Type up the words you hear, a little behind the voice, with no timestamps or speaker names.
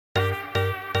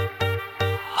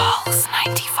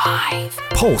95.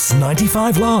 Pulse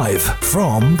 95 Live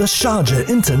from the Sharjah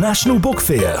International Book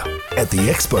Fair at the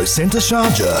Expo Centre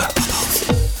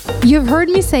Sharjah. You've heard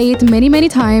me say it many, many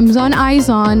times on Eyes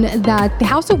On that the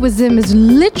House of Wisdom is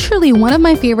literally one of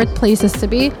my favorite places to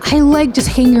be. I like just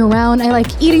hanging around. I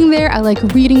like eating there. I like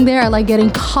reading there. I like getting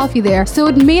coffee there. So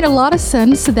it made a lot of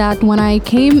sense that when I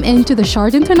came into the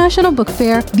Sharjah International Book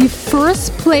Fair, the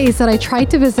first place that I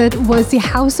tried to visit was the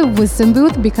House of Wisdom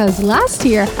booth, because last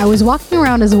year I was walking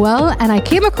around as well and I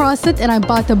came across it and I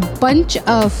bought a bunch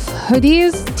of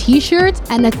hoodies, t-shirts,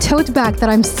 and a tote bag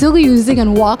that I'm still using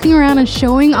and walking around and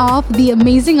showing off the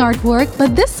amazing artwork.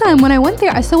 But this time when I went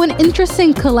there, I saw an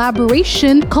interesting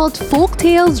collaboration called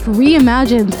Folktales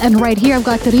Reimagined. And right here I've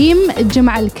got Reem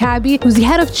Al Kaabi, who's the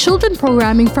head of children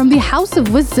programming from the House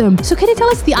of Wisdom. So can you tell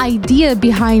us the idea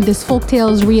behind this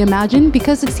Folktales Reimagined?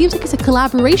 Because it seems like it's a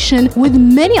collaboration with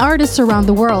many artists around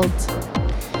the world.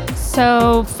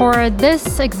 So for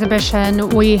this exhibition,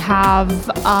 we have,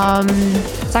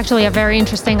 it's actually a very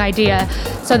interesting idea.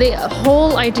 So the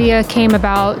whole idea came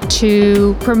about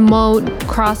to promote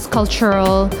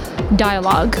cross-cultural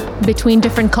dialogue between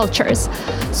different cultures.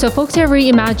 So Folktales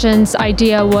Reimagined's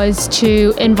idea was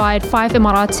to invite 5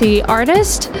 Emirati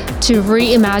artists to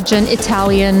reimagine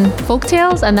Italian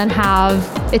folktales and then have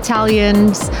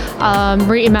Italians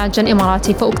reimagine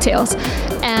Emirati folktales.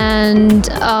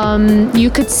 And you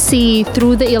could see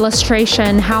through the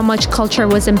illustration how much culture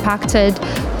was impacted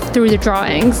through the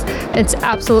drawings. It's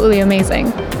absolutely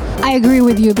amazing. I agree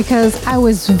with you, because I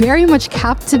was very much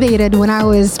captivated when I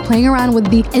was playing around with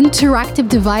the interactive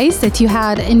device that you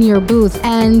had in your booth.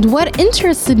 And what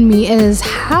interested me is,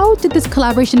 how did this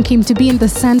collaboration came to be, in the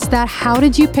sense that how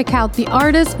did you pick out the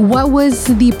artist? What was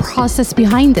the process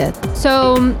behind it?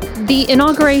 So the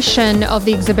inauguration of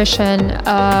the exhibition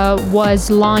was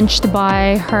launched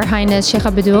by Her Highness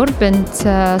Sheikha Badur bint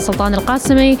Sultan Al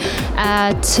Qasimi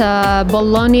at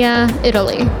Bologna,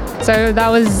 Italy. So that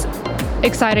was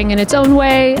exciting in its own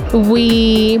way.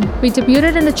 We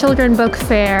debuted in the Children Book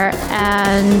Fair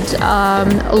and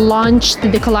launched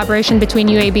the collaboration between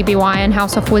UABBY and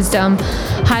House of Wisdom,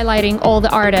 highlighting all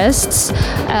the artists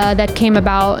that came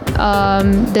about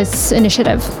this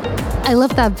initiative. I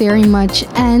love that very much.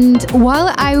 And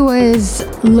while I was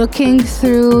looking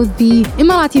through the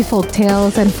Emirati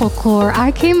folktales and folklore,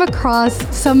 I came across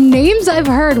some names I've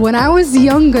heard when I was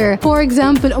younger. For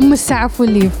example,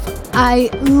 Sa'afulif. I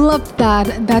loved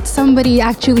that somebody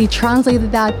actually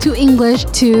translated that to English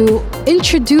to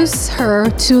introduce her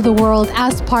to the world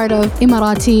as part of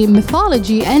Emirati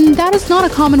mythology. And that is not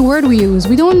a common word we use.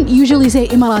 We don't usually say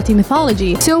Emirati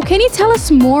mythology. So can you tell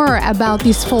us more about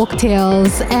these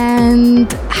folktales and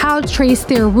how to trace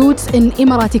their roots in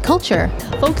Emirati culture?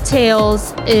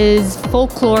 Folktales is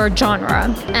folklore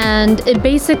genre, and it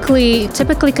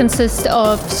typically consists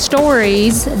of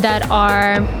stories that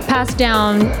are passed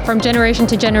down from generation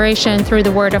to generation through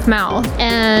the word of mouth.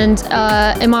 And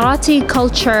Emirati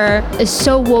culture is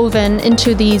so woven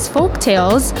into these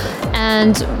folktales,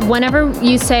 and whenever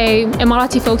you say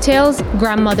Emirati folktales,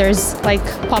 grandmothers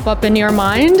pop up in your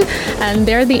mind, and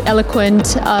they're the eloquent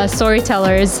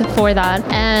storytellers for that.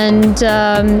 And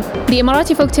the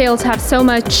Emirati folktales have so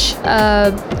much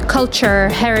culture,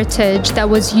 heritage that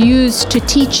was used to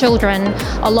teach children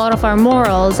a lot of our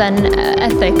morals and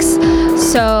ethics.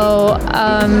 So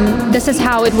this is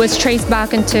how it was traced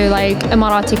back into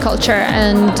Emirati culture,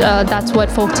 and that's what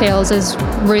folktales is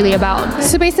really about.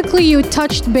 So basically you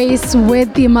touched base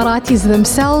with the Emiratis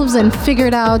themselves and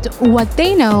figured out what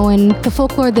they know and the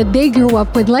folklore that they grew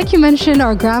up with. Like you mentioned,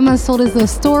 our grandmas told us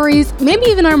those stories, maybe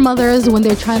even our mothers when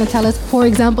they're trying to tell us. For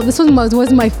example, this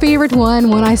was my favorite one.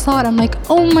 When I saw it, I'm like,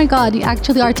 oh my god, you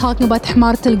actually are talking about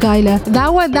Hmarat al-Gaila.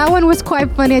 That one was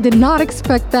quite funny. I did not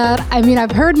expect that. I mean,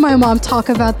 I've heard my mom talk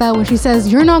about that when she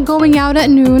says, you're not going out at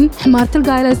noon. Hmarat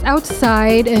al-Gaila is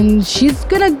outside and she's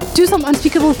gonna do some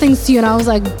unspeakable things to you. And I was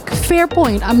like, fair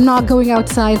point, I'm not going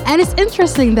outside. And it's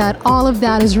interesting that all of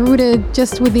that is rooted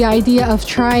just with the idea of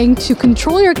trying to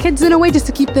control your kids in a way just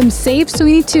to keep them safe. So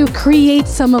we need to create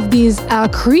some of these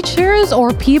creatures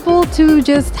or people to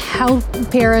just help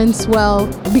parents,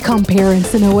 become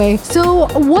parents in a way. So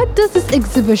what does this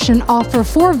exhibition offer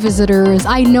for visitors?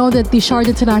 I know that the Sharjah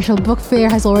International Book Fair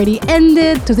has already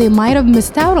ended, so they might have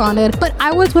missed out out on it. But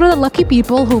I was one of the lucky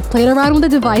people who played around with the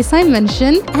device I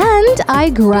mentioned, and I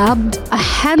grabbed a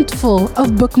handful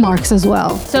of bookmarks as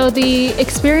well. So the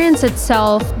experience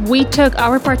itself, we took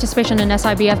our participation in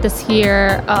SIBF this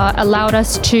year, allowed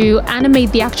us to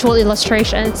animate the actual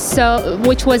illustrations, so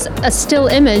which was a still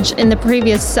image in the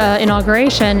previous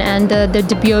inauguration and the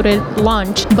debuted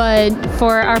launch. But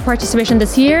for our participation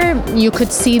this year, you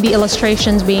could see the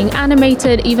illustrations being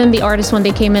animated. Even the artists, when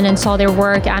they came in and saw their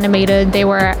work animated, they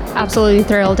were absolutely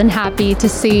thrilled and happy to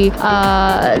see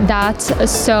that.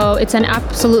 So it's an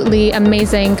absolutely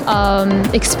amazing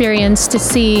experience to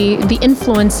see the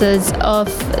influences of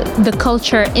the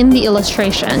culture in the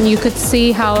illustration. You could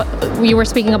see how we were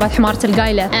speaking about حمارة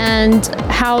القايلة and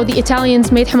how the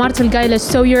Italians made حمارة القايلة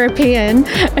so European.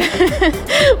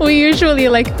 We usually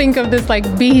think of this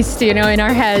beast, in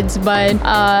our heads, but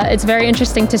it's very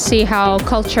interesting to see how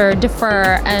culture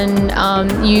differ and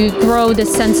you grow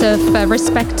this sense of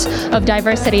respect of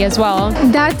diversity as well.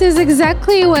 That is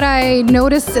exactly what I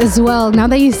noticed as well, now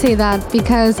that you say that,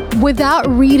 because without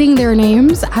reading their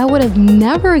names, I would have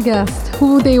never guessed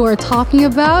who they were talking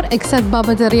about, except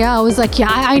Baba Daria. I was like, yeah,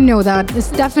 I know that.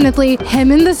 It's definitely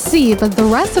him in the sea, but the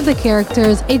rest of the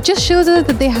characters, it just shows us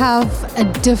that they have a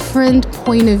different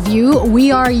point of view.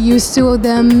 We are used to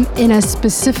them in a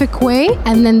specific way,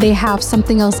 and then they have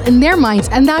something else in their minds.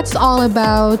 And that's all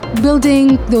about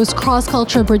building those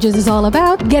cross-cultural bridges, is all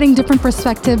about getting different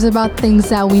perspectives about things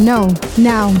that we know.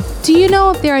 Now, do you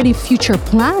know if there are any future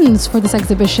plans for this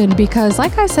exhibition? Because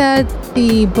like I said,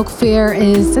 the book fair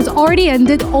is already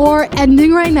ended or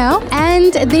ending right now,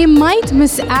 and they might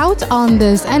miss out on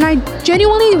this. And I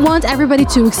genuinely want everybody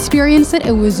to experience it.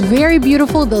 It was very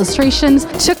beautiful. The illustrations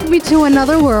took me to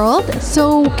another world.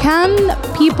 So can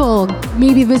people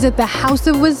maybe visit the House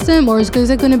of Wisdom, or is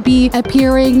it going to be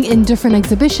appearing in different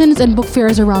exhibitions and book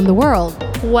fairs around the world?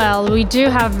 Well, we do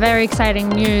have very exciting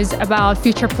news about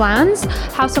future plans.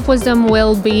 House of Wisdom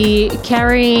will be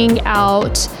carrying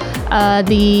out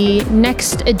the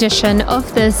next edition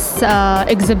of this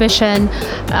exhibition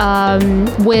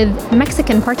with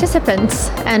Mexican participants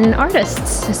and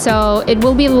artists. So it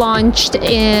will be launched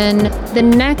in the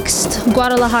next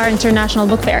Guadalajara International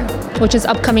Book Fair, which is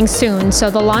upcoming soon. So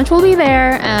the launch will be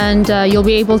there, and you'll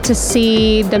be able to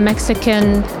see the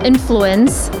Mexican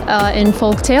influence in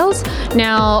folktales.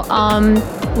 Now,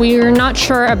 we're not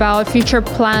sure about future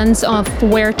plans of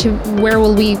where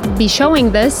will we be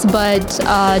showing this, but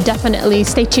definitely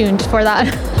stay tuned for that.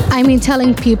 I mean,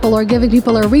 telling people or giving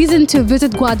people a reason to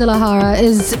visit Guadalajara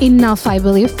is enough, I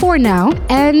believe, for now.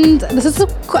 And this is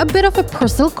a bit of a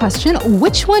personal question.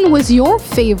 Which one was your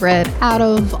favorite out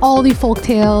of all the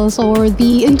folktales or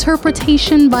the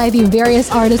interpretation by the various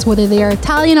artists, whether they are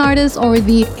Italian artists or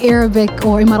the Arabic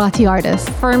or Emirati artists?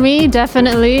 For me,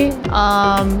 definitely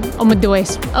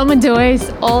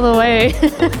Duais all the way.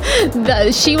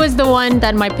 She was the one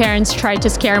that my parents tried to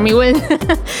scare me with.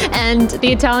 And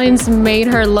the Italians made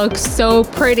her look so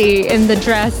pretty in the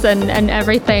dress and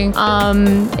everything.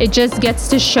 It just gets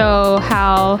to show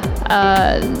how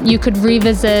you could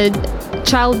revisit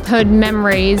childhood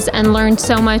memories and learn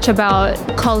so much about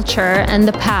culture and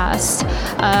the past.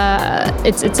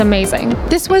 It's amazing.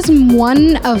 This was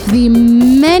one of the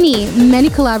many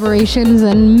collaborations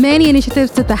and many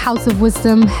initiatives that the House of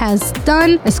Wisdom has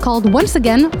done. It's called, once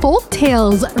again,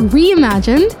 Folktales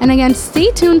Reimagined. And again,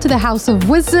 stay tuned to the House of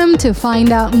Wisdom to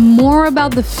find out more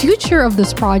about the future of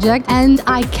this project. And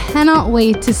I cannot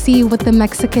wait to see what the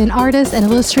Mexican artists and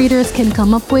illustrators can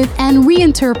come up with and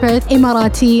reinterpret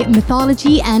Emirati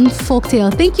mythology and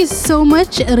folktale. Thank you so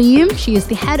much, Reem. She is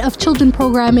the head of children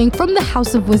programming from the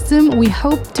House of Wisdom. We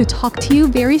hope to talk to you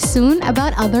very soon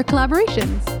about other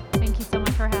collaborations. Thank you so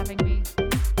much for having me.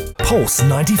 Pulse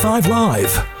 95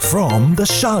 Live from the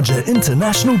Sharjah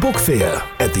International Book Fair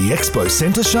at the Expo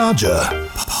Centre Sharjah.